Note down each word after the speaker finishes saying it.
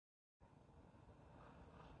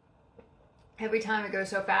Every time it goes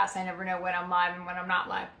so fast, I never know when I'm live and when I'm not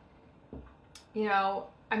live. You know,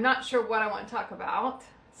 I'm not sure what I want to talk about,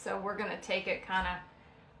 so we're going to take it kind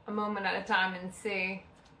of a moment at a time and see.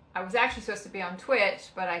 I was actually supposed to be on Twitch,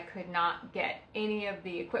 but I could not get any of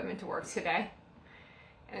the equipment to work today.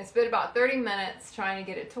 And it's been about 30 minutes trying to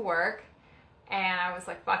get it to work, and I was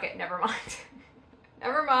like, fuck it, never mind.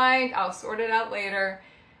 Never mind, I'll sort it out later.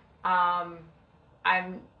 I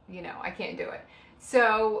can't do it.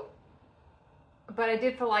 So, but I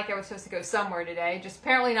did feel like I was supposed to go somewhere today, just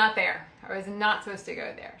apparently not there. I was not supposed to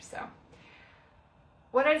go there. So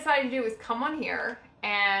what I decided to do was come on here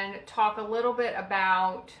and talk a little bit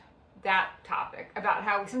about that topic, about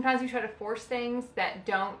how sometimes we try to force things that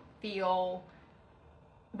don't feel,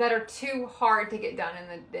 that are too hard to get done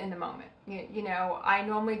in the moment. You know, I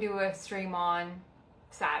normally do a stream on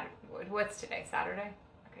Saturday. What's today? Saturday?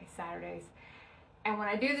 Okay, Saturdays. And when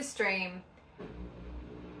I do the stream,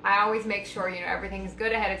 I always make sure, you know, everything's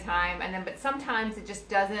good ahead of time, and then, but sometimes it just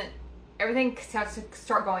doesn't, everything has to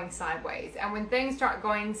start going sideways. And when things start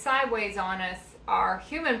going sideways on us, our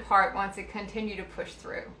human part wants to continue to push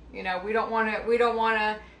through. You know, we don't want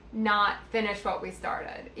to not finish what we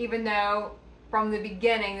started, even though from the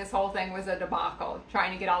beginning, this whole thing was a debacle,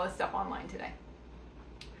 trying to get all this stuff online today.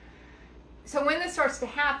 So when this starts to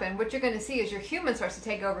happen, what you're going to see is your human starts to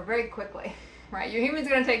take over very quickly, right? Your human's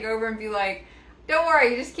going to take over and be like, don't worry,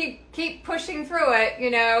 you just keep pushing through it, you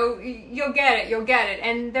know, you'll get it, you'll get it.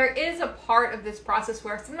 And there is a part of this process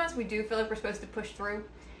where sometimes we do feel like we're supposed to push through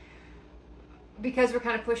because we're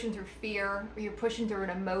kind of pushing through fear, or you're pushing through an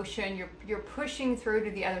emotion, you're pushing through to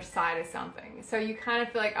the other side of something. So you kind of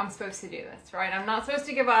feel like, I'm supposed to do this, right? I'm not supposed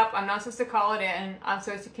to give up, I'm not supposed to call it in, I'm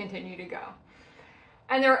supposed to continue to go.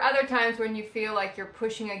 And there are other times when you feel like you're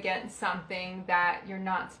pushing against something that you're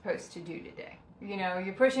not supposed to do today. You know,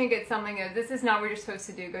 you're pushing against something that this is not what you're supposed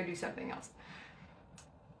to do, go do something else.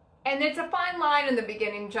 And it's a fine line in the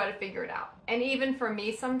beginning to try to figure it out. And even for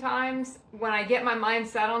me sometimes, when I get my mind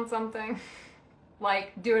set on something,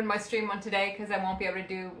 like doing my stream on today, because I won't be able to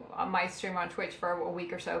do my stream on Twitch for a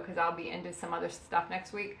week or so because I'll be into some other stuff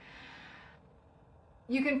next week,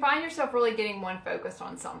 you can find yourself really getting one focused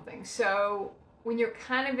on something. So when you're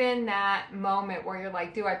kind of in that moment where you're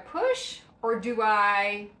like, do I push or do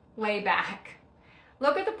I lay back?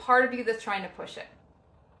 Look at the part of you that's trying to push it.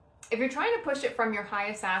 If you're trying to push it from your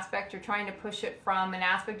highest aspect, you're trying to push it from an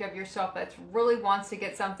aspect of yourself that really wants to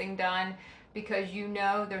get something done because you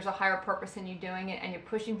know there's a higher purpose in you doing it, and you're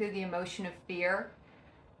pushing through the emotion of fear.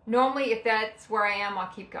 Normally, if that's where I am, I'll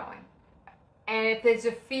keep going. And if there's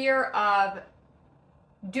a fear of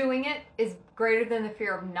doing it is greater than the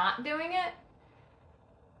fear of not doing it,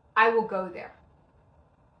 I will go there.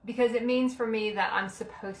 Because it means for me that I'm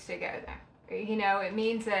supposed to go there. You know, it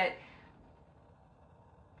means that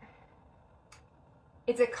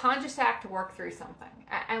it's a conscious act to work through something.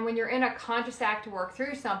 And when you're in a conscious act to work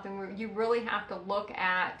through something, you really have to look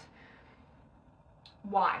at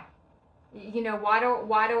why. You know,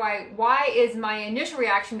 why is my initial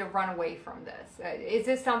reaction to run away from this? Is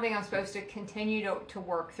this something I'm supposed to continue to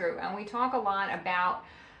work through? And we talk a lot about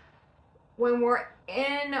when we're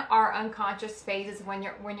in our unconscious phases, when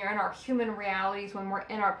you're in our human realities, when we're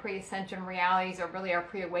in our pre-ascension realities, or really our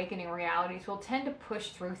pre-awakening realities, we'll tend to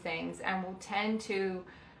push through things, and we'll tend to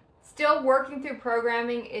still working through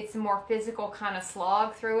programming. It's a more physical kind of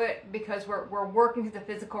slog through it because we're working through the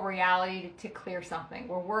physical reality to clear something.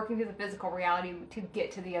 We're working through the physical reality to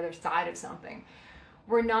get to the other side of something.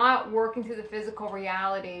 We're not working through the physical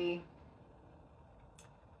reality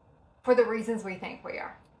for the reasons we think we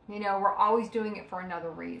are. You know, we're always doing it for another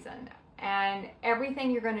reason. And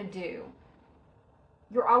everything you're going to do,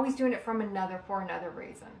 you're always doing it for another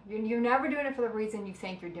reason. You're never doing it for the reason you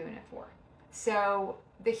think you're doing it for. So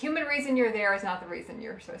the human reason you're there is not the reason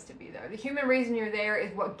you're supposed to be there. The human reason you're there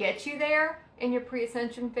is what gets you there in your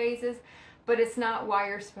pre-ascension phases, but it's not why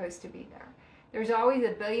you're supposed to be there. There's always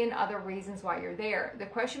a billion other reasons why you're there. The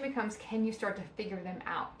question becomes, can you start to figure them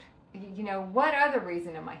out? You know, what other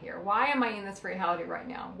reason am I here? Why am I in this reality right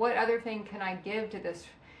now? What other thing can I give to this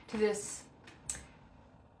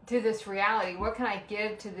reality? What can I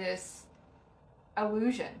give to this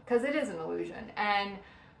illusion? Because it is an illusion.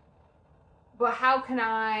 But how can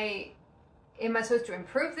am I supposed to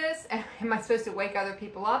improve this? Am I supposed to wake other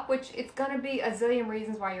people up? Which it's going to be a zillion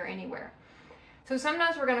reasons why you're anywhere. So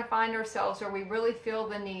sometimes we're going to find ourselves where we really feel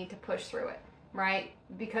the need to push through it. Right?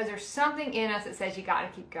 Because there's something in us that says you got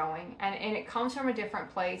to keep going. And it comes from a different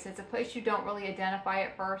place. It's a place you don't really identify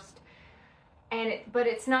at first. But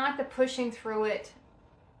it's not the pushing through it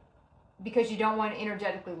because you don't want to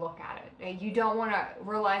energetically look at it. You don't want to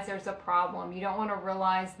realize there's a problem. You don't want to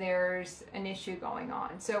realize there's an issue going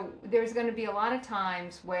on. So there's going to be a lot of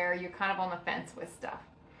times where you're kind of on the fence with stuff.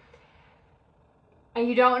 And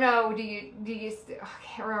you don't know, do you I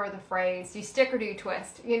can't remember the phrase, do you stick or do you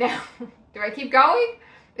twist? You know, do I keep going?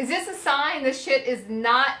 Is this a sign this shit is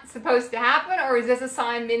not supposed to happen? Or is this a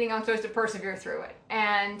sign meaning I'm supposed to persevere through it?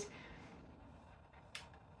 And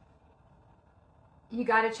you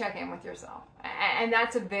got to check in with yourself. And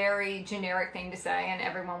that's a very generic thing to say, and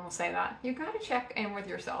everyone will say that. You got to check in with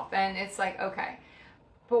yourself. And it's like, okay,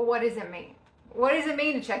 but what does it mean? What does it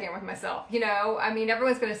mean to check in with myself? You know, I mean,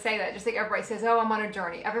 everyone's going to say that. Just like everybody says, oh, I'm on a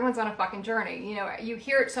journey. Everyone's on a fucking journey. You know, you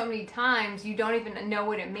hear it so many times, you don't even know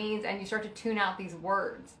what it means, and you start to tune out these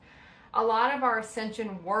words. A lot of our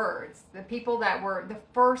Ascension words, the people that were the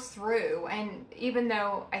first through, and even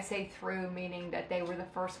though I say through, meaning that they were the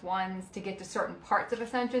first ones to get to certain parts of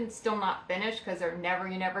Ascension, still not finished, because you're never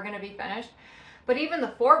going to be finished. But even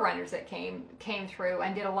the forerunners that came through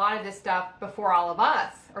and did a lot of this stuff before all of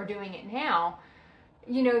us are doing it now,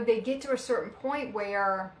 you know, they get to a certain point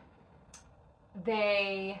where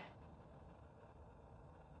they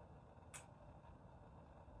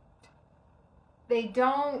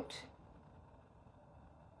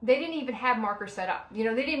didn't even have markers set up. You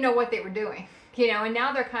know, they didn't know what they were doing. You know, and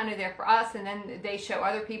now they're kind of there for us, and then they show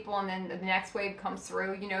other people, and then the next wave comes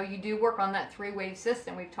through. You know, you do work on that 3-wave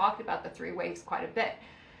system. We've talked about the 3 waves quite a bit.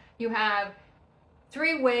 You have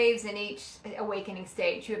 3 waves in each awakening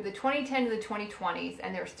stage. You have the 2010 to the 2020s,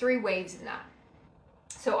 and there's 3 waves in that.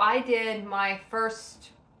 So I did my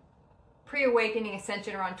first pre-awakening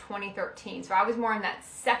ascension around 2013. So I was more in that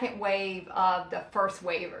second wave of the first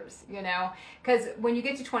wavers, you know, because when you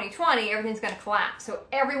get to 2020, everything's going to collapse. So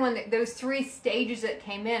everyone, those 3 stages that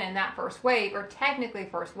came in that first wave are technically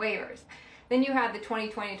first wavers. Then you have the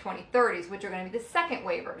 2020 to 2030s, which are going to be the second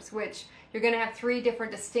wavers, which you're going to have 3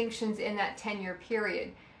 different distinctions in that 10-year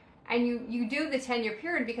period. And you do the 10-year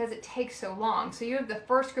period because it takes so long. So you have the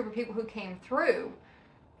first group of people who came through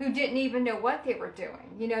who didn't even know what they were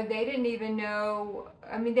doing. You know, they didn't even know,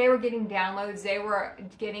 I mean, they were getting downloads, they were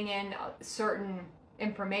getting in certain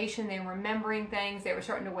information, they were remembering things, they were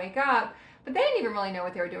starting to wake up, but they didn't even really know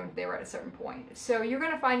what they were doing if they were at a certain point. So you're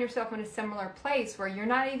going to find yourself in a similar place where you're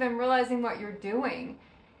not even realizing what you're doing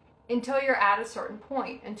until you're at a certain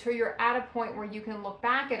point, until you're at a point where you can look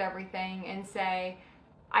back at everything and say,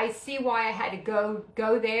 I see why I had to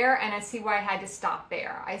go there, and I see why I had to stop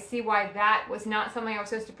there. I see why that was not something I was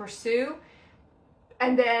supposed to pursue,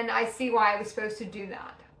 and then I see why I was supposed to do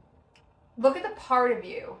that. Look at the part of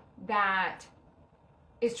you that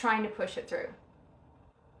is trying to push it through.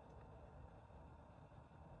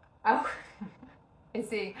 Oh, I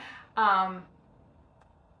see.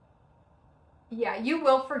 Yeah, you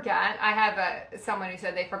will forget. I have someone who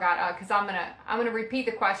said they forgot, because I'm gonna repeat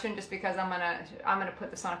the question just because I'm gonna put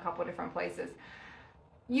this on a couple of different places.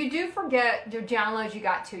 You do forget your downloads you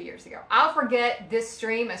got 2 years ago. I'll forget this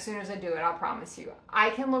stream as soon as I do it, I'll promise you.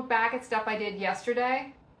 I can look back at stuff I did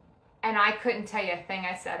yesterday, and I couldn't tell you a thing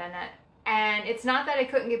I said in it. And it's not that I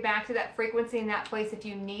couldn't get back to that frequency in that place. If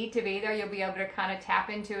you need to be there, you'll be able to kind of tap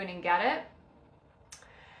into it and get it.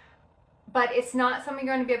 But it's not something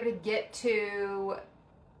you're going to be able to get to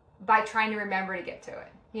by trying to remember to get to it.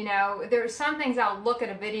 You know, there's some things I'll look at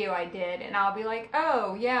a video I did and I'll be like,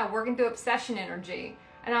 oh yeah, working through obsession energy.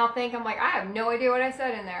 And I'll think, I'm like, I have no idea what I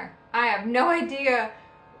said in there. I have no idea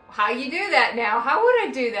how you do that now. How would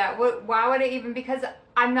I do that? Why would I even, because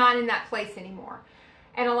I'm not in that place anymore.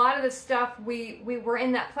 And a lot of the stuff, we were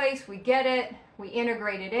in that place, we get it, we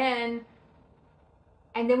integrate it in,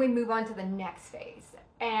 and then we move on to the next phase.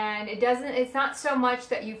 And it's not so much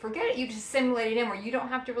that you forget it, you just simulate it in where you don't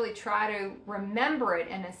have to really try to remember it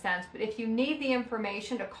in a sense, but if you need the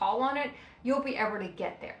information to call on it, you'll be able to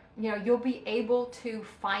get there. You know, you'll be able to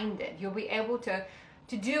find it. You'll be able to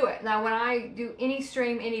do it. Now, when I do any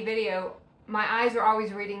stream, any video, my eyes are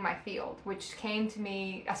always reading my field, which came to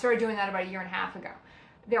me, I started doing that about 1.5 years ago.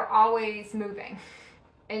 They're always moving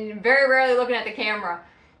and very rarely looking at the camera,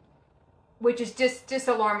 which is just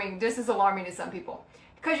alarming, just as alarming to some people.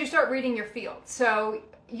 Because you start reading your field. So,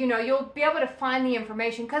 you know, you'll be able to find the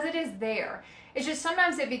information because it is there. It's just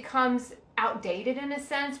sometimes it becomes outdated in a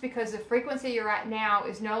sense because the frequency you're at now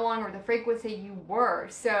is no longer the frequency you were.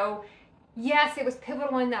 So, yes, it was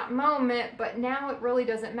pivotal in that moment, but now it really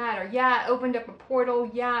doesn't matter. Yeah, it opened up a portal.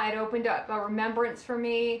 Yeah, it opened up a remembrance for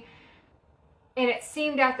me. And it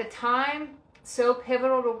seemed at the time so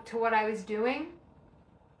pivotal to what I was doing.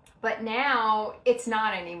 But now it's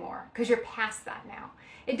not anymore, because you're past that now.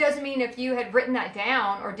 It doesn't mean if you had written that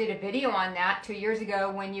down or did a video on that 2 years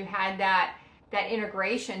ago when you had that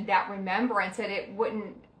integration, that remembrance, that it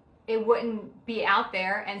wouldn't be out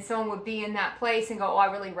there and someone would be in that place and go, oh,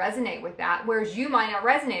 I really resonate with that. Whereas you might not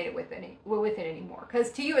resonate with it anymore.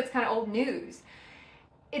 Because to you, it's kind of old news.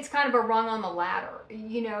 It's kind of a rung on the ladder.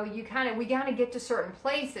 You know, we got to get to certain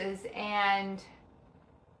places, and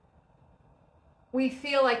we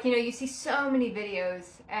feel like, you know, you see so many videos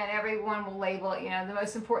and everyone will label it, you know, the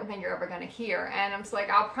most important thing you're ever going to hear. And I'm just like,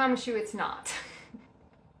 I'll promise you it's not.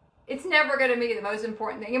 It's never going to be the most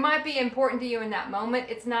important thing. It might be important to you in that moment.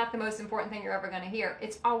 It's not the most important thing you're ever going to hear.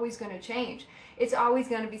 It's always going to change. It's always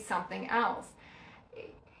going to be something else.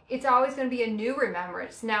 It's always going to be a new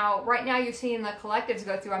remembrance. Now, right now you're seeing the collectives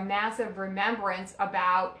go through a massive remembrance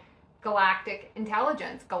about galactic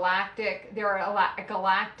intelligence. There are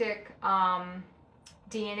galactic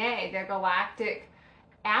DNA, the galactic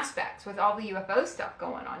aspects with all the UFO stuff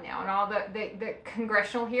going on now and all the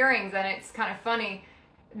congressional hearings. And it's kind of funny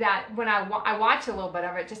that when I watch a little bit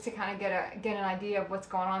of it just to kind of get an idea of what's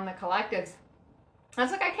going on in the collectives, I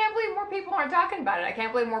was like, I can't believe more people aren't talking about it. I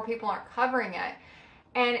can't believe more people aren't covering it.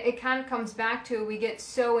 And it kind of comes back to, we get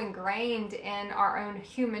so ingrained in our own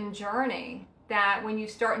human journey that when you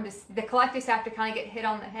start the collectives have to kind of get hit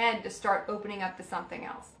on the head to start opening up to something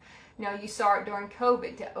else. You know, you saw it during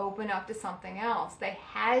COVID, to open up to something else. They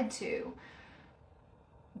had to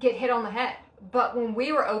get hit on the head. But when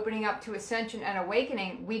we were opening up to Ascension and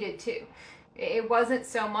Awakening, we did too. It wasn't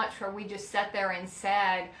so much where we just sat there and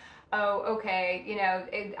said, oh, okay, you know,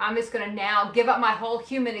 I'm just going to now give up my whole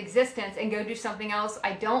human existence and go do something else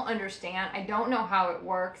I don't understand. I don't know how it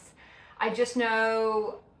works. I just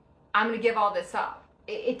know I'm going to give all this up.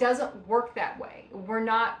 It doesn't work that way. We're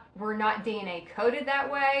not DNA coded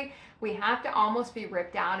that way. We have to almost be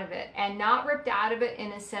ripped out of it, and not ripped out of it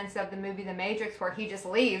in a sense of the movie The Matrix, where he just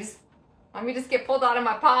leaves. Let me just get pulled out of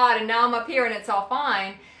my pod and now I'm up here and it's all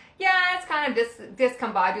fine. Yeah, it's kind of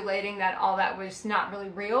discombobulating that all that was not really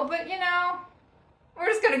real, but you know, we're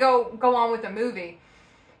just going to go on with the movie.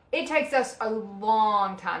 It takes us a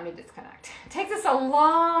long time to disconnect. It takes us a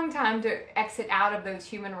long time to exit out of those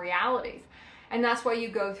human realities. And that's why you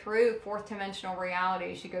go through fourth dimensional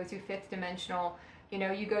realities, you go through fifth dimensional, you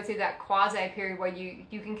know, you go through that quasi period where you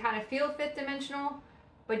can kind of feel fifth dimensional,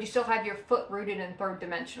 but you still have your foot rooted in third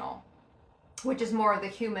dimensional, which is more of the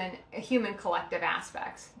human collective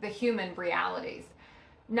aspects, the human realities.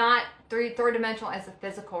 Not third dimensional as a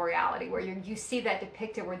physical reality where you see that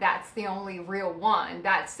depicted, where that's the only real one.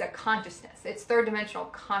 That's a consciousness. It's third dimensional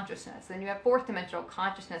consciousness. And you have fourth dimensional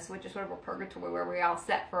consciousness, which is sort of a purgatory where we all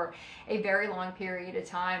set for a very long period of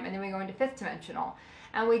time. And then we go into fifth dimensional.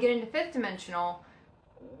 And we get into fifth dimensional,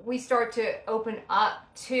 we start to open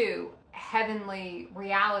up to heavenly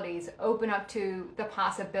realities, open up to the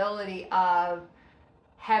possibility of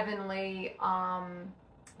heavenly,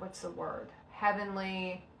 what's the word?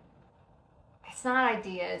 Heavenly, it's not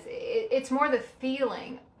ideas, it's more the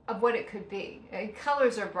feeling of what it could be.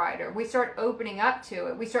 Colors are brighter. We start opening up to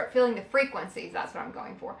it. We start feeling the frequencies. That's what I'm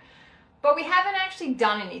going for. But we haven't actually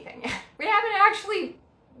done anything. We haven't actually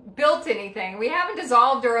built anything. We haven't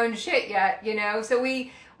dissolved our own shit yet, you know? So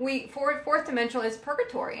fourth dimensional is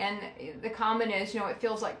purgatory, and the comment is, you know, it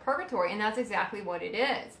feels like purgatory, and that's exactly what it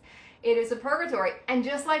is. It is a purgatory, and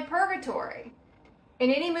just like purgatory, in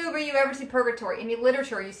any movie you ever see purgatory, any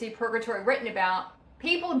literature you see purgatory written about,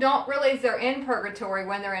 people don't realize they're in purgatory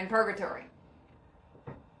when they're in purgatory.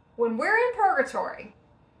 When we're in purgatory,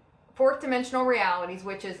 fourth dimensional realities,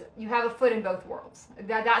 which is you have a foot in both worlds.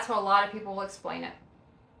 That's how a lot of people will explain it.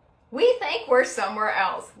 We think we're somewhere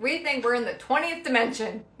else. We think we're in the 20th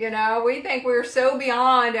dimension, you know? We think we're so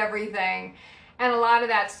beyond everything. And a lot of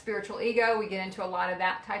that spiritual ego, we get into a lot of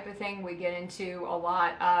that type of thing. We get into a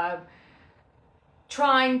lot of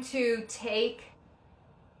trying to take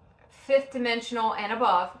fifth dimensional and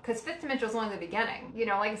above, because fifth dimensional is only the beginning. You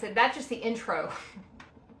know, like I said, that's just the intro.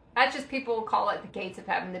 That's just, people call it the gates of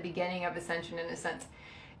heaven, the beginning of Ascension in a sense.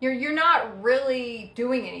 You're not really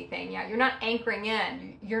doing anything yet. You're not anchoring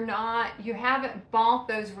in. You haven't bought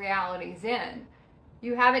those realities in.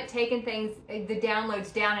 You haven't taken things, the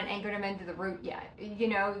downloads down and anchored them into the root yet. You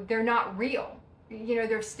know, they're not real. You know,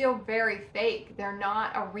 they're still very fake. They're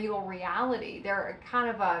not a real reality. They're kind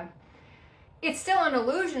of it's still an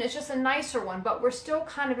illusion. It's just a nicer one, but we're still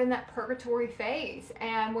kind of in that purgatory phase.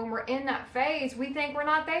 And when we're in that phase, we think we're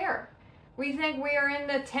not there. We think we are in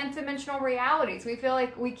the 10th dimensional realities. We feel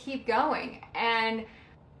like we keep going, and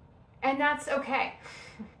that's okay.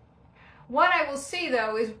 What I will see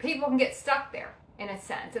though is people can get stuck there. in a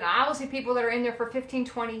sense. And I will see people that are in there for 15,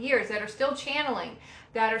 20 years that are still channeling,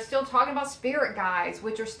 that are still talking about spirit guides,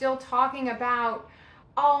 which are still talking about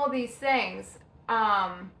all these things.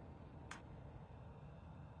 And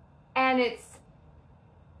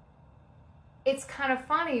it's kind of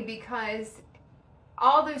funny because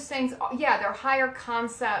all those things, yeah, they're higher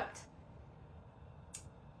concept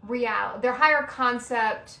they're higher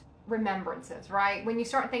concept remembrances, right? When you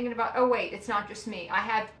start thinking about, oh wait, it's not just me. I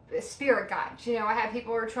have spirit guides, you know, I have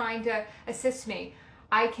people who are trying to assist me.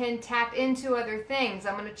 I can tap into other things.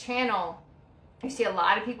 I'm going to channel. You see a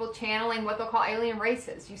lot of people channeling what they'll call alien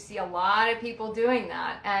races. You see a lot of people doing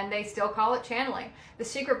that, and they still call it channeling. The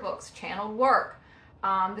secret books, channeled work.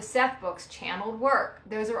 The Seth books, channeled work.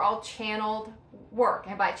 Those are all channeled work.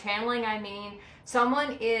 And by channeling, I mean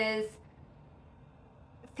someone is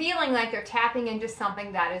feeling like they're tapping into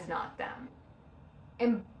something that is not them.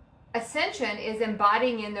 And Ascension is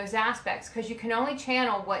embodying in those aspects, because you can only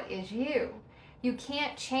channel what is you. You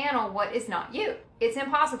can't channel what is not you. It's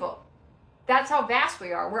impossible. That's how vast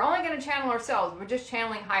we are. We're only going to channel ourselves. We're just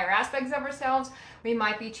channeling higher aspects of ourselves. We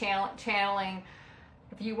might be channeling,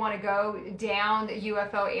 if you want to go down the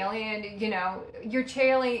UFO alien, you know, you're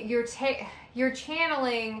channeling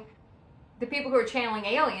the people who are channeling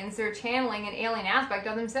aliens. They're channeling an alien aspect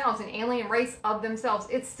of themselves, an alien race of themselves.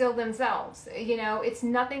 It's still themselves. You know, it's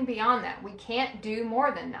nothing beyond that. We can't do more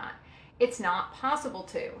than that. It's not possible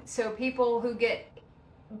to. So people who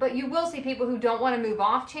but you will see people who don't want to move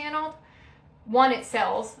off channeled. One, it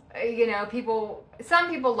sells. You know, some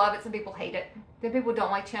people love it, some people hate it. Some people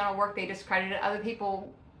don't like channel work, they discredit it. Other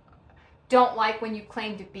people don't like when you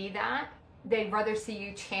claim to be that. They'd rather see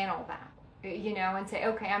you channel that, you know, and say,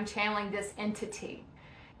 okay, I'm channeling this entity.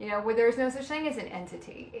 You know, where there's no such thing as an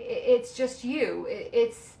entity. It's just you.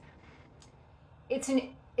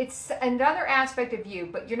 It's another aspect of you,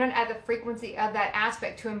 but you're not at the frequency of that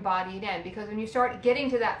aspect to embody it in. Because when you start getting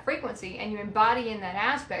to that frequency and you embody in that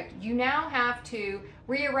aspect, you now have to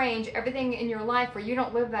rearrange everything in your life where you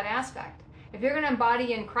don't live that aspect. If you're going to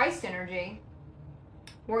embody in Christ energy,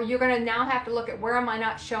 where you're going to now have to look at, where am I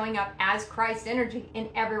not showing up as Christ energy in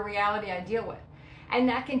every reality I deal with? And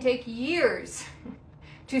that can take years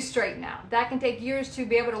to straighten out. That can take years to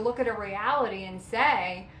be able to look at a reality and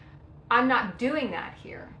say, I'm not doing that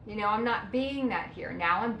here. You know, I'm not being that here.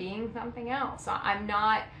 Now I'm being something else.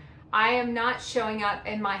 I am not showing up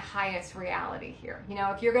in my highest reality here. You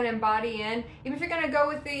know, if you're going to embody in, even if you're going to go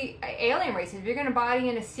with the alien races, if you're going to embody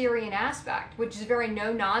in a Syrian aspect, which is very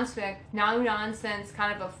no nonsense,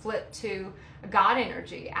 kind of a flip to a God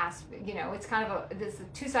energy aspect. You know, it's kind of there's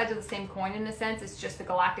two sides of the same coin in a sense. It's just the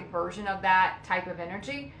galactic version of that type of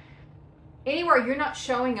energy. Anywhere you're not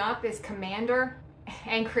showing up as commander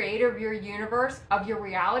and creator of your universe, of your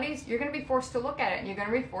realities, you're going to be forced to look at it, and you're going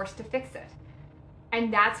to be forced to fix it.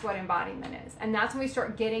 And that's what embodiment is. And that's when we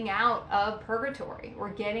start getting out of purgatory.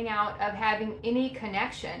 We're getting out of having any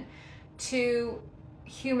connection to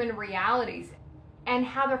human realities and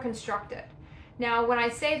how they're constructed. Now, when I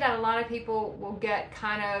say that, a lot of people will get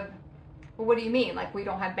kind of, well, what do you mean? Like, we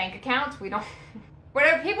don't have bank accounts? We don't...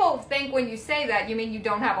 Whatever people think when you say that, you mean you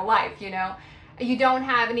don't have a life, you know? You don't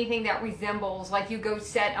have anything that resembles, like you go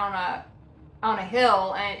sit on a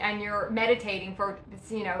hill and you're meditating for,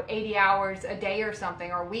 you know, 80 hours a day or something,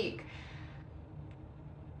 or a week.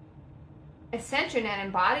 Ascension and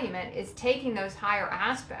embodiment is taking those higher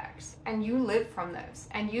aspects, and you live from those,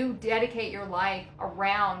 and you dedicate your life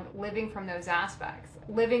around living from those aspects,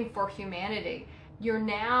 living for humanity. You're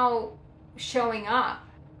now showing up,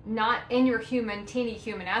 not in your teeny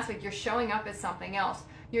human aspect. You're showing up as something else.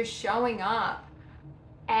 You're showing up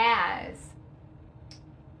as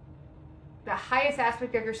the highest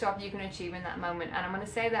aspect of yourself you can achieve in that moment. And I'm going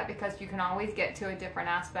to say that because you can always get to a different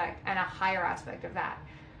aspect and a higher aspect of that.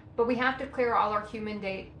 But we have to clear all our human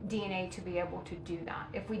DNA to be able to do that.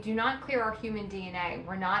 If we do not clear our human DNA,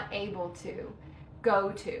 we're not able to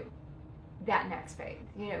go to that next phase.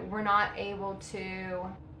 You know, we're not able to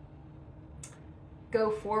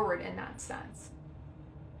go forward in that sense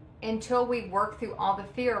until we work through all the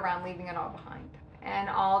fear around leaving it all behind, and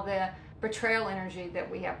all the betrayal energy that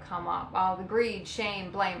we have come up, all the greed,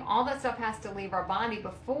 shame, blame, all that stuff has to leave our body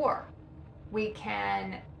before we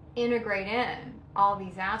can integrate in all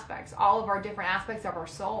these aspects, all of our different aspects of our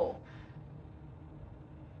soul.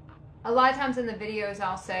 A lot of times in the videos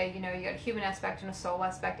I'll say, you know, you got a human aspect and a soul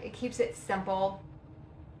aspect. It keeps it simple,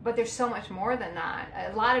 but there's so much more than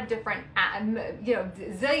that. A lot of different, you know,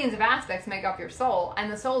 zillions of aspects make up your soul,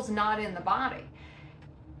 and the soul's not in the body.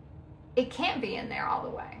 it can't be in there all the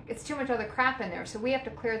way. It's too much other crap in there. So we have to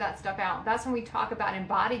clear that stuff out. That's when we talk about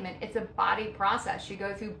embodiment. It's a body process. You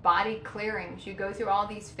go through body clearings. You go through all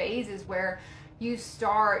these phases where you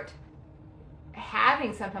start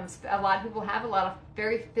having, sometimes a lot of people have a lot of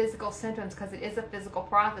very physical symptoms because it is a physical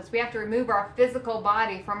process. We have to remove our physical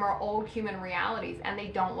body from our old human realities, and they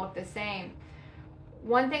don't look the same.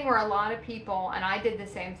 One thing where a lot of people, and I did the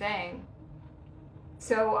same thing,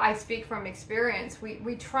 so I speak from experience,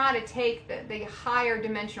 we try to take the higher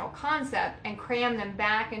dimensional concept and cram them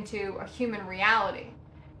back into a human reality,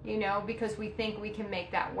 you know, because we think we can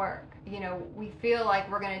make that work. You know, we feel like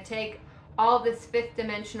we're going to take all this fifth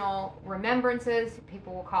dimensional remembrances,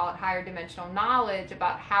 people will call it higher dimensional knowledge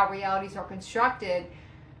about how realities are constructed,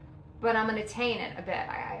 but I'm going to taint it a bit.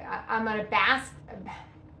 I'm going to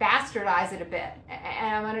bastardize it a bit,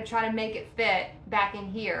 and I'm going to try to make it fit back in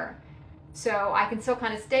here, so I can still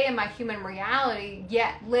kind of stay in my human reality,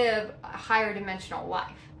 yet live a higher dimensional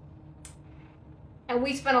life. And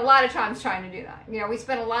we spend a lot of times trying to do that. You know, we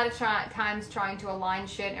spend a lot of times trying to align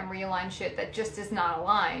shit and realign shit that just is not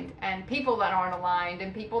aligned. And people that aren't aligned,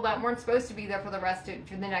 and people that weren't supposed to be there for the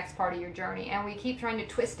next part of your journey. And we keep trying to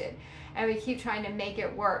twist it. And we keep trying to make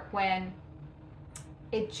it work when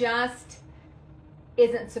it just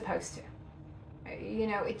isn't supposed to. You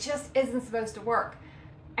know, it just isn't supposed to work.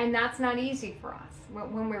 And that's not easy for us.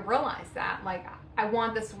 When we realize that, like, I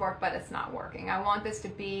want this to work, but it's not working. I want this to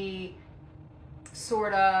be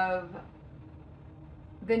sort of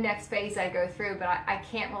the next phase I go through, but I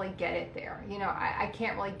can't really get it there. You know, I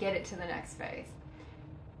can't really get it to the next phase.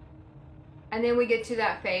 And then we get to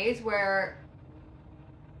that phase where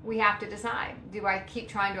we have to decide, do I keep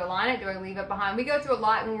trying to align it? Do I leave it behind? We go through a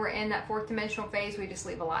lot when we're in that fourth dimensional phase. We just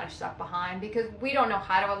leave a lot of stuff behind because we don't know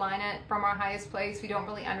how to align it from our highest place. We don't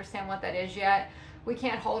really understand what that is yet. We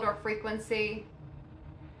can't hold our frequency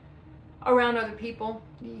around other people.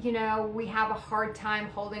 You know, we have a hard time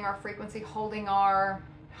holding our frequency, holding our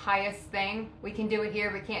highest thing. We can do it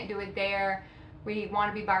here, we can't do it there. We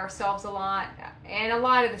want to be by ourselves a lot, and a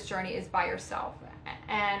lot of this journey is by yourself,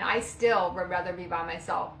 and I still would rather be by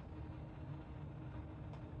myself.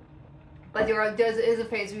 But there is a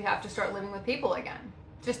phase we have to start living with people again,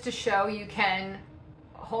 just to show you can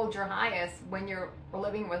hold your highest when you're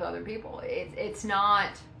living with other people. It's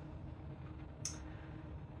not,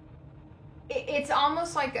 it's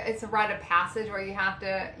almost like it's a rite of passage where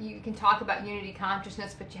you can talk about unity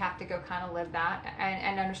consciousness, but you have to go kind of live that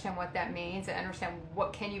and understand what that means, and understand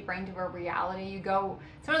what can you bring to a reality.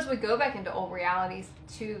 Sometimes we go back into old realities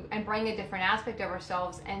and bring a different aspect of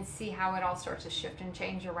ourselves and see how it all starts to shift and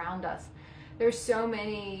change around us. There's so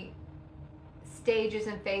many stages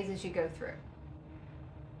and phases you go through.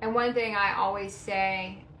 And one thing I always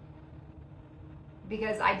say,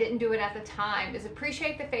 because I didn't do it at the time, is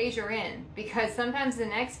appreciate the phase you're in, because sometimes the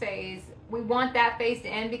next phase, we want that phase to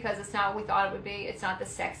end because it's not what we thought it would be. It's not the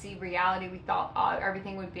sexy reality we thought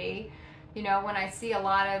everything would be. You know, when I see a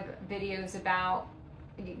lot of videos about,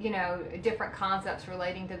 you know, different concepts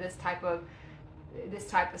relating to this type of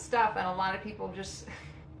stuff, and a lot of people just,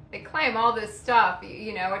 they claim all this stuff,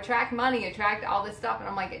 you know, attract money, attract all this stuff, and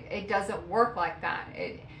I'm like, it doesn't work like that.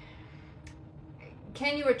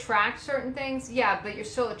 Can you attract certain things? Yeah, but you're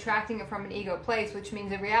still attracting it from an ego place, which means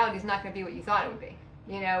the reality is not going to be what you thought it would be.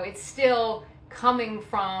 You know, it's still coming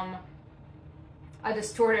from a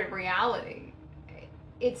distorted reality.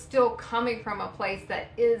 It's still coming from a place that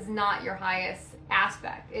is not your highest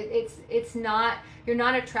aspect. It's not, you're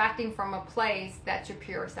not attracting from a place that's your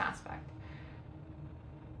purest aspect.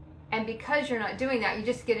 And because you're not doing that, you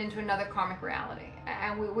just get into another karmic reality.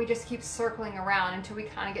 And we just keep circling around until we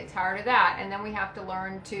kind of get tired of that. And then we have to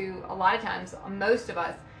learn to, a lot of times, most of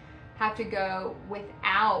us have to go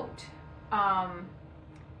without,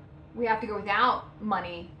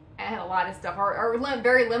 money and a lot of stuff, or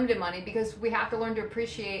very limited money, because we have to learn to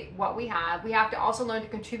appreciate what we have. We have to also learn to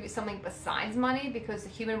contribute something besides money, because the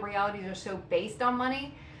human realities are so based on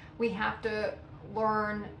money. We have to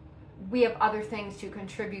learn we have other things to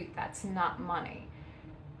contribute that's not money.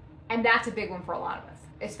 And that's a big one for a lot of us,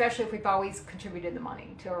 especially if we've always contributed the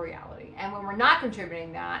money to a reality. And when we're not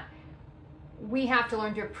contributing that, we have to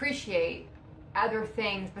learn to appreciate other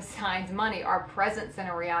things besides money, our presence in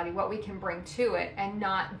a reality, what we can bring to it, and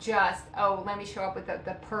not just, oh, let me show up with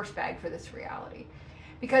the purse bag for this reality.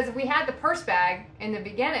 Because if we had the purse bag in the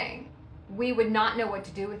beginning, we would not know what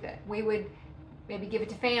to do with it. We would maybe give it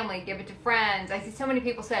to family, give it to friends. I see so many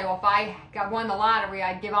people say, well, if I won the lottery,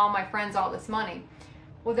 I'd give all my friends all this money.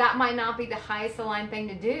 Well, that might not be the highest aligned thing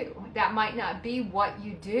to do. That might not be what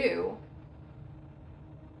you do.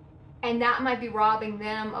 And that might be robbing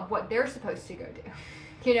them of what they're supposed to go do.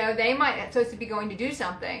 You know, they might supposed to be going to do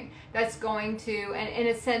something that's going to, and in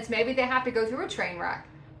a sense, maybe they have to go through a train wreck.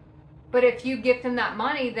 But if you give them that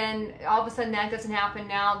money, then all of a sudden that doesn't happen.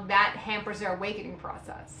 Now that hampers their awakening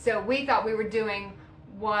process. So we thought we were doing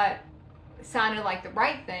what sounded like the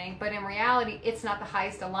right thing, but in reality, it's not the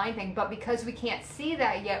highest aligned thing. But because we can't see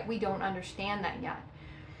that yet, we don't understand that yet.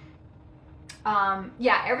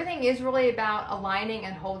 Yeah, everything is really about aligning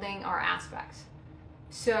and holding our aspects.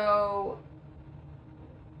 So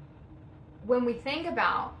when we think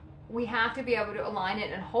about, we have to be able to align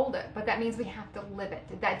it and hold it, but that means we have to live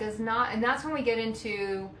it. That does not, and that's when we get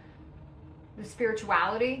into the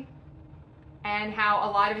spirituality and how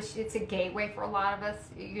a lot of it's a gateway for a lot of us.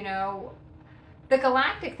 You know, the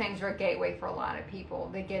galactic things are a gateway for a lot of people.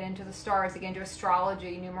 They get into the stars, they get into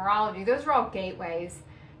astrology, numerology. Those are all gateways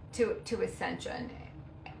to ascension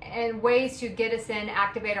and ways to get us in,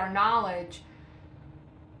 activate our knowledge.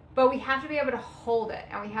 But we have to be able to hold it,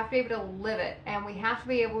 and we have to be able to live it, and we have to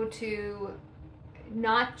be able to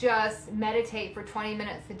not just meditate for 20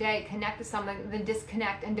 minutes a day, connect to something, then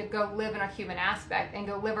disconnect and to go live in our human aspect and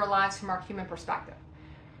go live our lives from our human perspective.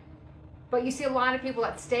 But you see a lot of people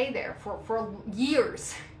that stay there for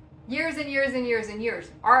years, years and years and years and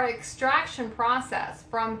years. Our extraction process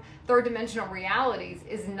from third dimensional realities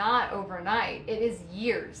is not overnight. It is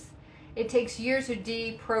years. It takes years to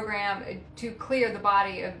deprogram, to clear the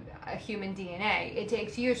body of a human DNA. It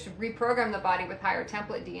takes years to reprogram the body with higher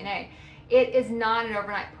template DNA. It is not an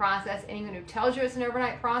overnight process. Anyone who tells you it's an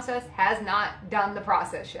overnight process has not done the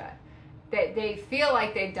process yet. They feel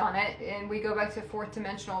like they've done it, and we go back to fourth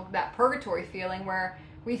dimensional, that purgatory feeling where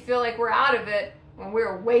we feel like we're out of it when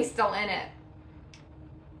we're way still in it.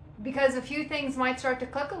 Because a few things might start to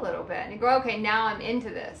click a little bit, and you go, okay, now I'm into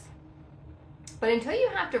this. But until you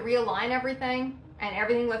have to realign everything and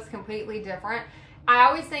everything looks completely different, I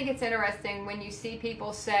always think it's interesting when you see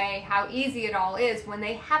people say how easy it all is when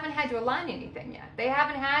they haven't had to align anything yet. They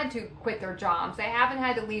haven't had to quit their jobs. They haven't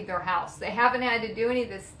had to leave their house. They haven't had to do any of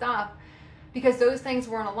this stuff because those things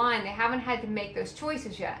weren't aligned. They haven't had to make those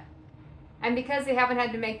choices yet. And because they haven't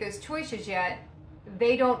had to make those choices yet,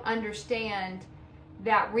 they don't understand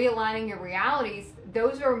that realigning your realities,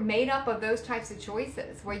 those are made up of those types of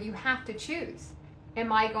choices where you have to choose.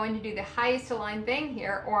 Am I going to do the highest aligned thing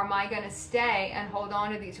here, or am I going to stay and hold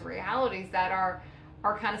on to these realities that are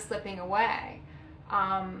kind of slipping away?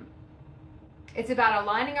 It's about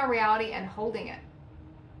aligning our reality and holding it.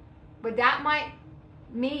 But that might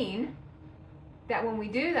mean that when we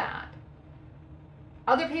do that,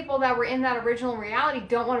 other people that were in that original reality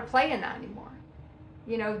don't want to play in that anymore.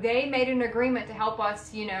 You know, they made an agreement to help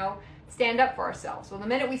us, you know, stand up for ourselves. Well, the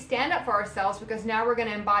minute we stand up for ourselves, because now we're going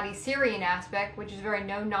to embody Syrian aspect, which is very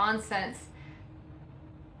no-nonsense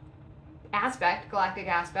aspect, galactic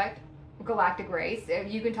race.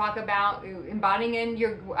 You can talk about embodying in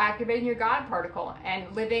your, activating your God particle and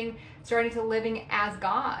starting to living as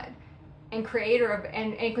God and creator of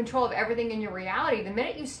and control of everything in your reality. The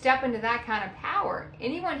minute you step into that kind of power,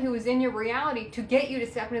 anyone who is in your reality to get you to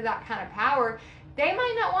step into that kind of power, they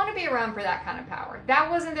might not want to be around for that kind of power.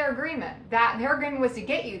 That wasn't their agreement. Their agreement was to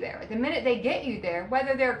get you there. The minute they get you there,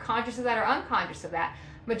 whether they're conscious of that or unconscious of that,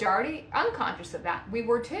 majority unconscious of that. We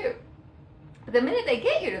were too. But the minute they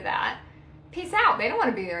get you to that, peace out. They don't want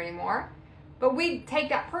to be there anymore. But we take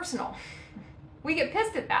that personal. We get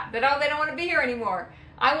pissed at that oh, they don't want to be here anymore.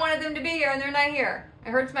 I wanted them to be here and they're not here. It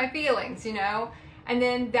hurts my feelings, you know. And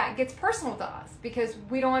then that gets personal to us because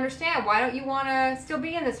we don't understand. Why don't you want to still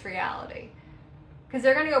be in this reality? Because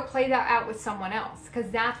they're going to go play that out with someone else because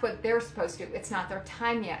that's what they're supposed to do. It's not their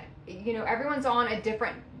time yet. You know, everyone's on a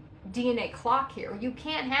different DNA clock here. You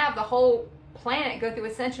can't have the whole planet go through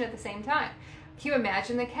ascension at the same time. Can you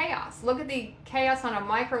imagine the chaos? Look at the chaos on a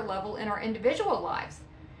micro level in our individual lives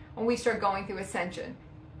when we start going through ascension.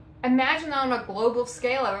 Imagine that on a global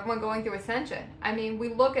scale of everyone going through ascension. I mean,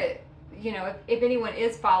 we look at, you know, if anyone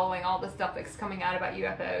is following all the stuff that's coming out about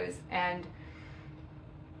UFOs and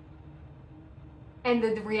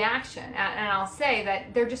the reaction, and I'll say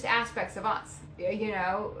that they're just aspects of us. You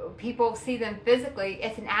know, people see them physically,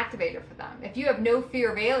 it's an activator for them. If you have no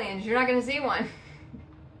fear of aliens, you're not going to see one.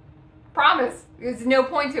 Promise. There's no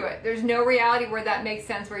point to it. There's no reality where that makes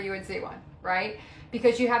sense where you would see one, right?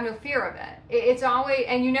 Because you have no fear of it. It's always,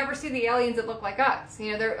 and you never see the aliens that look like us.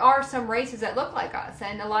 You know, there are some races that look like us,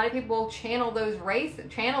 and a lot of people channel those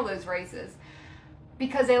races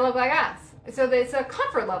because they look like us. So there's a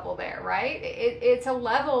comfort level there, right? It's a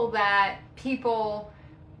level that people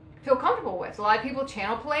feel comfortable with. A lot of people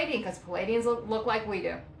channel Palladian because Palladians look like we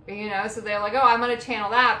do. You know, so they're like, oh, I'm going to channel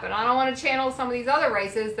that, but I don't want to channel some of these other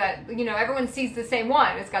races that, you know, everyone sees the same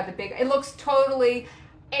one. It's got the big, it looks totally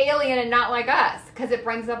alien and not like us, because it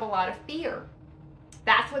brings up a lot of fear.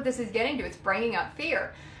 That's what this is getting to. It's bringing up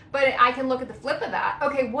fear. But I can look at the flip of that.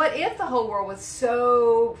 Okay, what if the whole world was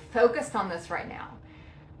so focused on this right now?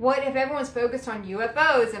 What if everyone's focused on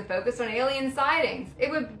UFOs and focused on alien sightings?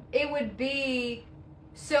 It would be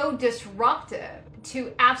so disruptive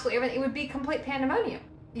to absolutely everything. It would be complete pandemonium.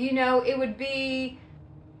 You know, it would be,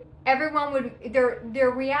 everyone would,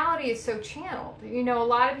 their reality is so channeled. You know, a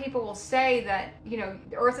lot of people will say that, you know,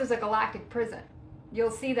 the Earth is a galactic prison.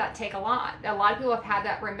 You'll see that take a lot. A lot of people have had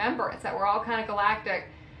that remembrance that we're all kind of galactic.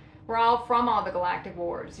 We're all from all the galactic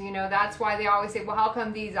wars. You know, that's why they always say, well, how come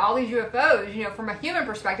all these UFOs, you know, from a human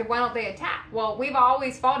perspective, why don't they attack? Well, we've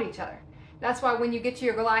always fought each other. That's why when you get to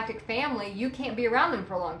your galactic family, you can't be around them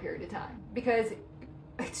for a long period of time because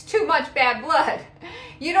it's too much bad blood.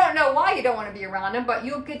 You don't know why you don't want to be around them, but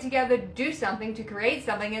you'll get together to do something, to create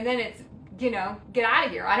something, and then it's, you know, get out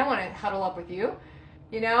of here. I don't want to huddle up with you.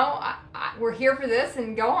 You know, we're here for this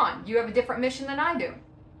and go on. You have a different mission than I do.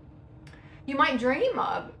 You might dream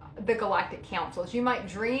of the galactic councils. You might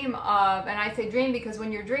dream of, and I say dream because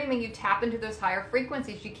when you're dreaming, you tap into those higher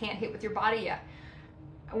frequencies you can't hit with your body yet.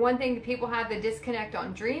 One thing that people have the disconnect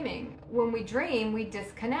on dreaming, when we dream, we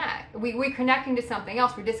disconnect. We're connecting to something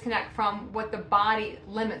else. We disconnect from what the body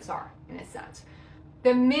limits are, in a sense.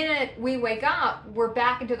 The minute we wake up, we're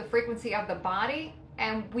back into the frequency of the body,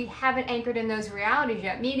 and we haven't anchored in those realities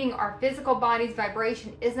yet, meaning our physical body's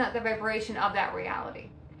vibration is not the vibration of that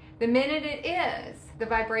reality. The minute it is the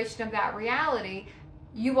vibration of that reality,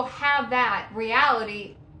 you will have that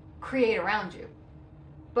reality create around you.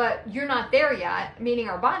 But you're not there yet, meaning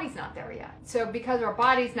our body's not there yet. So because our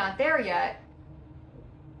body's not there yet,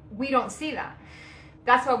 we don't see that.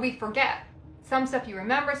 That's why we forget. Some stuff you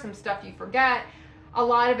remember, some stuff you forget. A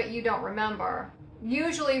lot of it you don't remember.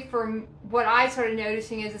 Usually from what I started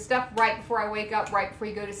noticing is the stuff right before I wake up, right before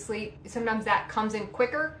you go to sleep, sometimes that comes in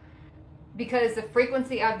quicker because the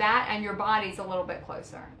frequency of that and your body's a little bit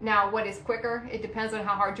closer. Now, what is quicker? It depends on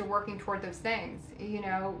how hard you're working toward those things, you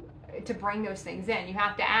know, to bring those things in. You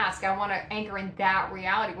have to ask, I want to anchor in that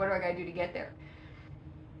reality. What do I got to do to get there?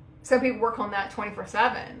 Some people work on that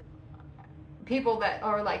 24/7. People that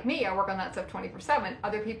are like me, I work on that stuff 24/7.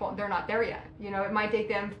 Other people, they're not there yet. You know, it might take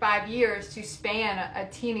them 5 years to span a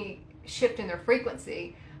teeny shift in their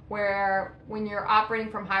frequency, where when you're operating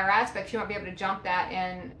from higher aspects, you might be able to jump that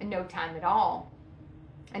in no time at all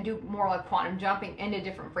and do more like quantum jumping into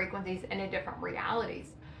different frequencies, into different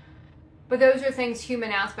realities. But those are things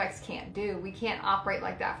human aspects can't do. We can't operate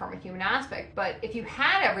like that from a human aspect. But if you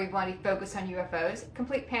had everybody focused on UFOs,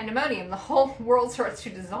 complete pandemonium, the whole world starts to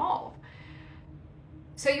dissolve.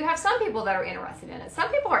 So you have some people that are interested in it. Some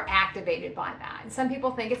people are activated by that. And some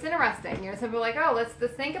people think it's interesting. You know, some people are like, oh, let's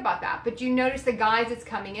think about that. But you notice the guise it's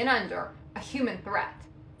coming in under, a human threat.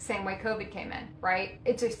 Same way COVID came in, right?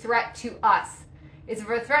 It's a threat to us. It's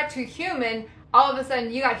a threat to human. All of a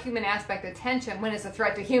sudden, you got human aspect attention when it's a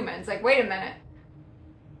threat to humans. Like, wait a minute.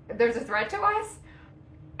 There's a threat to us?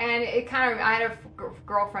 And it kind of, I had a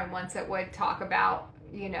girlfriend once that would talk about,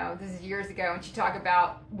 you know, this is years ago, and she talked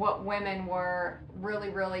about what women were really,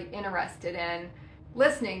 really interested in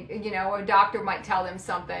listening. You know, a doctor might tell them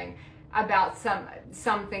something about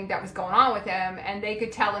something that was going on with him, and they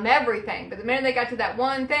could tell him everything. But the minute they got to that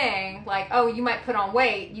one thing, like, oh, you might put on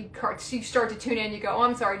weight, you start to tune in, you go, oh,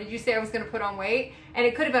 I'm sorry, did you say I was going to put on weight? And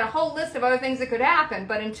it could have been a whole list of other things that could happen,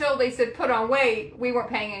 but until they said put on weight, we weren't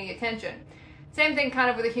paying any attention. Same thing kind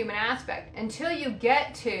of with a human aspect. Until you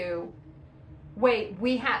get to, wait,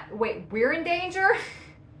 we're in danger?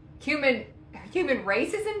 Human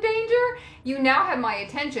race is in danger? You now have my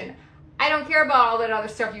attention. I don't care about all that other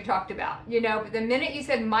stuff you talked about, you know, but the minute you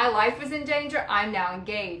said my life was in danger, I'm now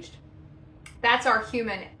engaged. That's our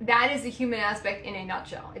human, that is the human aspect in a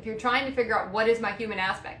nutshell. If you're trying to figure out what is my human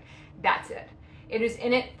aspect, that's it. It is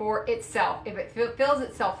in it for itself. If it feels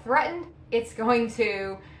itself threatened, it's going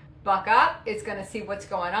to buck up, it's going to see what's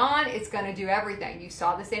going on, it's going to do everything. You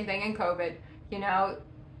saw the same thing in COVID, you know,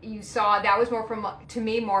 you saw that was more from, to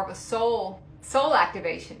me, more of a soul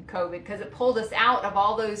activation, COVID, because it pulled us out of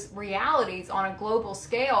all those realities on a global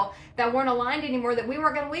scale that weren't aligned anymore, that we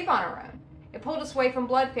weren't going to leave on our own. It pulled us away from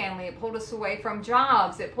blood family, it pulled us away from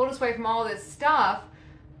jobs, it pulled us away from all this stuff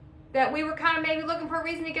that we were kind of maybe looking for a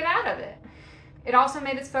reason to get out of it. It also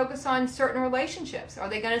made us focus on certain relationships. Are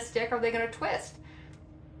they going to stick? Are they going to twist?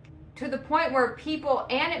 To the point where people,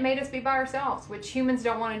 and it made us be by ourselves, which humans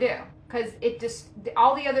don't want to do. Because it just,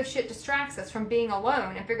 all the other shit distracts us from being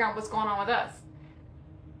alone and figuring out what's going on with us.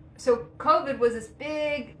 So COVID was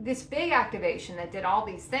this big activation that did all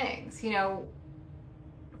these things. You know,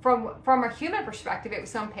 from a human perspective, it was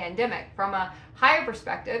some pandemic. From a higher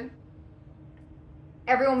perspective,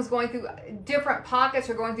 everyone was going through different pockets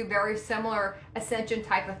or going through very similar ascension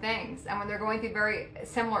type of things. And when they're going through very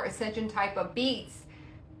similar ascension type of beats,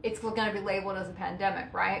 it's going to be labeled as a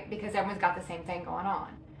pandemic, right? Because everyone's got the same thing going on.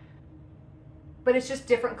 But it's just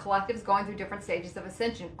different collectives going through different stages of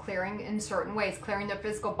ascension, clearing in certain ways, clearing their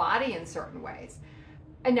physical body in certain ways.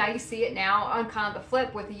 And now you see it now on kind of the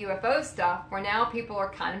flip with the UFO stuff, where now people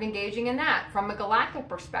are kind of engaging in that from a galactic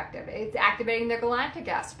perspective. It's activating their galactic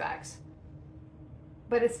aspects.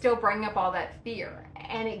 But it's still bringing up all that fear.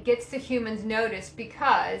 And it gets the humans' notice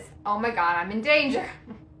because, oh my God, I'm in danger.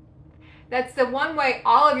 That's the one way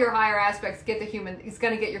all of your higher aspects get the human, is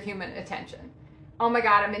going to get your human attention. Oh my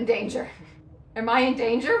God, I'm in danger. Am I in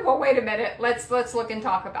danger? Well, wait a minute. Let's look and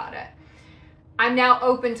talk about it. I'm now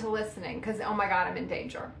open to listening because, oh my God, I'm in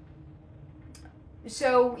danger.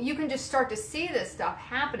 So you can just start to see this stuff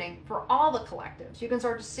happening for all the collectives. You can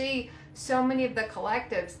start to see so many of the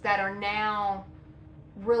collectives that are now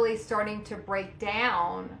really starting to break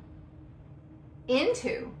down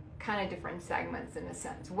into kind of different segments in a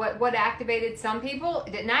sense. What activated some people,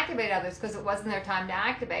 it didn't activate others because it wasn't their time to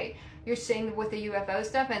activate. You're seeing with the UFO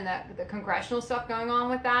stuff and the congressional stuff going on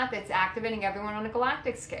with that's activating everyone on a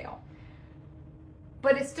galactic scale.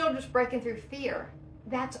 But it's still just breaking through fear.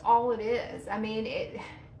 That's all it is. I mean,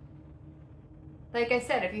 like I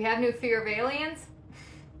said, if you have no fear of aliens,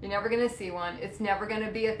 you're never going to see one. It's never going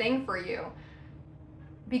to be a thing for you.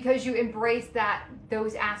 Because you embrace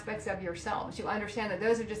those aspects of yourselves. You understand that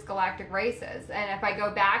those are just galactic races. And if I go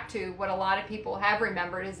back to what a lot of people have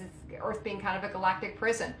remembered is Earth being kind of a galactic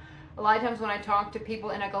prison. A lot of times when I talk to people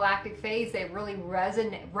in a galactic phase, they really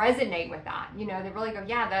resonate with that. You know, they really go,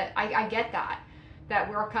 yeah, I get that. That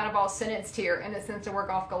we're kind of all sentenced here in a sense to work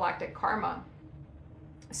off galactic karma.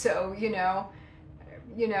 So,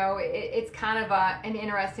 it's kind of an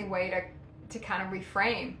interesting way to kind of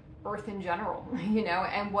reframe Earth in general,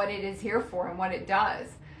 and what it is here for and what it does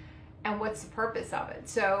and what's the purpose of it.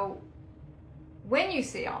 So when you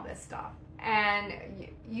see all this stuff and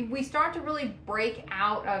we start to really break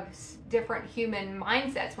out of different human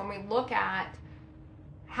mindsets when we look at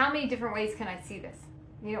how many different ways can I see this?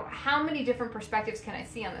 How many different perspectives can I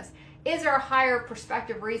see on this? Is there a higher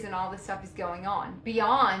perspective reason all this stuff is going on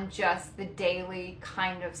beyond just the daily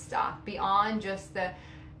kind of stuff, beyond just the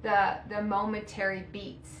momentary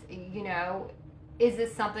beats? Is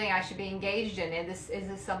this something I should be engaged in? Is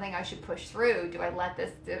this something I should push through? Do I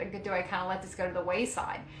kind of let this go to the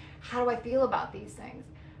wayside? How do I feel about these things?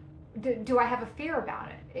 Do I have a fear about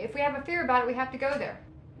it? If we have a fear about it, we have to go there.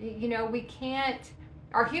 We can't.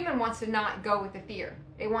 Our human wants to not go with the fear.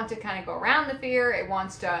 It wants to kind of go around the fear. It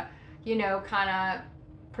wants to, kind of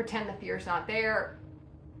pretend the fear's not there.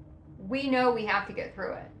 We know we have to get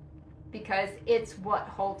through it because it's what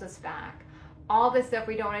holds us back. All this stuff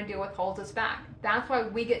we don't want to deal with holds us back. That's why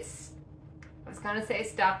we get, I was going to say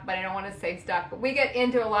stuck, but I don't want to say stuck, but we get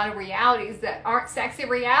into a lot of realities that aren't sexy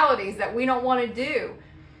realities that we don't want to do.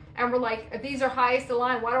 And we're like, if these are highest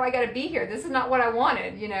aligned, why do I got to be here? This is not what I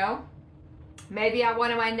wanted, Maybe I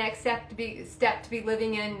wanted my next step to be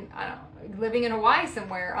living in, living in Hawaii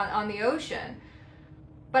somewhere on the ocean.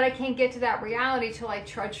 But I can't get to that reality till I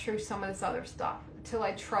trudge through some of this other stuff, till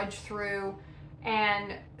I trudge through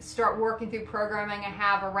and start working through programming I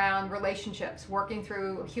have around relationships, working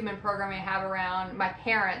through human programming I have around my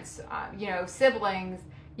parents, siblings,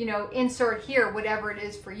 insert here, whatever it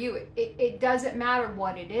is for you. It doesn't matter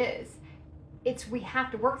what it is. We have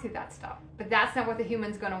to work through that stuff. But that's not what the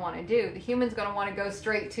human's going to want to do. The human's going to want to go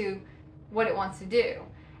straight to what it wants to do.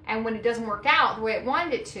 And when it doesn't work out the way it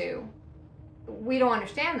wanted it to, we don't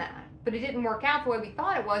understand that. But it didn't work out the way we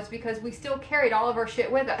thought it was because we still carried all of our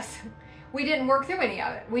shit with us. We didn't work through any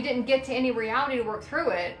of it. We didn't get to any reality to work through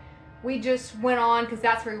it. We just went on because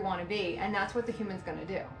that's where we want to be. And that's what the human's going to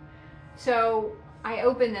do. So I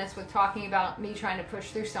opened this with talking about me trying to push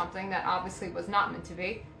through something that obviously was not meant to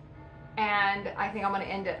be. And I think I'm going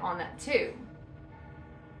to end it on that too.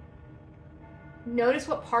 Notice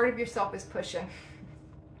what part of yourself is pushing.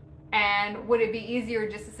 And would it be easier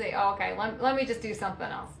just to say, oh, okay, let me just do something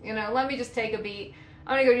else. Let me just take a beat.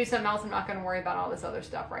 I'm going to go do something else. I'm not going to worry about all this other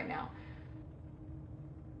stuff right now.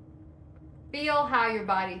 Feel how your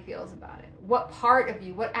body feels about it. What part of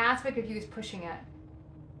you, what aspect of you is pushing it?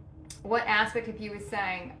 What aspect of you is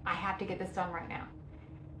saying, I have to get this done right now?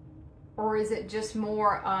 Or is it just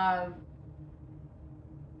more of,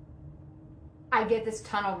 I get this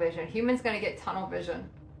tunnel vision? Humans going to get tunnel vision,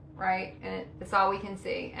 right? And it's all we can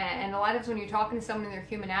see. And a lot of times when you're talking to someone in their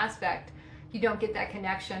human aspect, you don't get that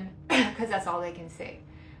connection because that's all they can see.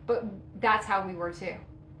 But that's how we were too.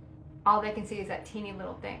 all they can see is that teeny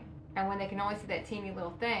little thing. And when they can only see that teeny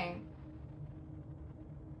little thing,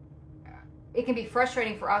 it can be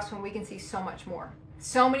frustrating for us when we can see so much more.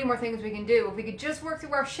 So many more things we can do. If we could just work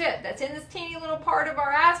through our shit that's in this teeny little part of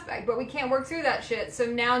our aspect, but we can't work through that shit, so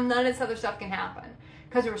now none of this other stuff can happen.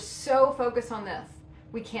 Because we're so focused on this,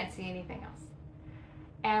 we can't see anything else.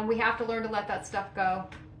 And we have to learn to let that stuff go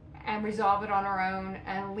and resolve it on our own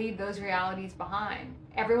and leave those realities behind.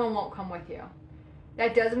 Everyone won't come with you.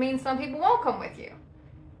 That doesn't mean some people won't come with you.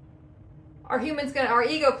 Our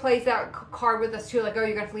ego plays that card with us too, like, oh,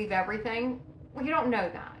 you're gonna leave everything. Well, you don't know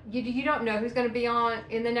that. You don't know who's going to be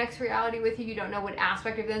in the next reality with you. You don't know what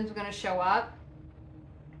aspect of them is going to show up.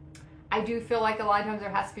 I do feel like a lot of times there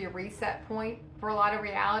has to be a reset point for a lot of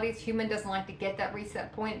realities. Human doesn't like to get that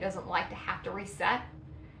reset point. It doesn't like to have to reset.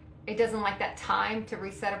 It doesn't like that time to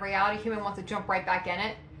reset a reality. Human wants to jump right back in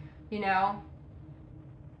it. You know,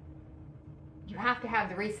 you have to have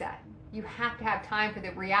the reset. You have to have time for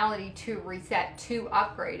the reality to reset, to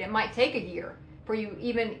upgrade. It might take a year for you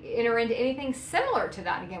even enter into anything similar to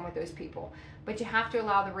that again with those people. But you have to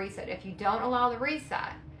allow the reset. If you don't allow the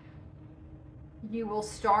reset, you will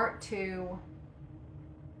start to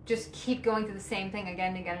just keep going through the same thing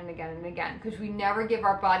again and again and again and again, because we never give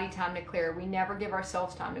our body time to clear. We never give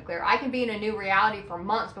ourselves time to clear. I can be in a new reality for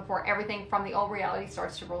months before everything from the old reality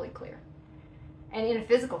starts to really clear. And in a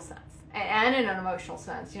physical sense and in an emotional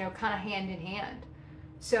sense, you know, kind of hand in hand.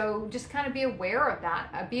 So just kind of be aware of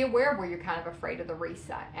that. Be aware where you're kind of afraid of the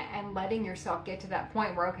reset and letting yourself get to that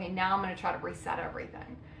point where, okay, now I'm going to try to reset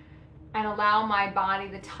everything and allow my body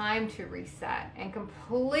the time to reset and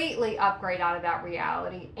completely upgrade out of that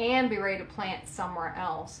reality and be ready to plant somewhere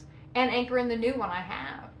else and anchor in the new one I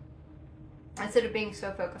have instead of being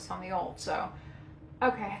so focused on the old. So,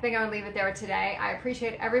 okay, I think I'm going to leave it there today. I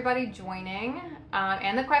appreciate everybody joining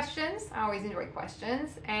and the questions. I always enjoy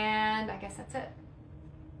questions, and I guess that's it.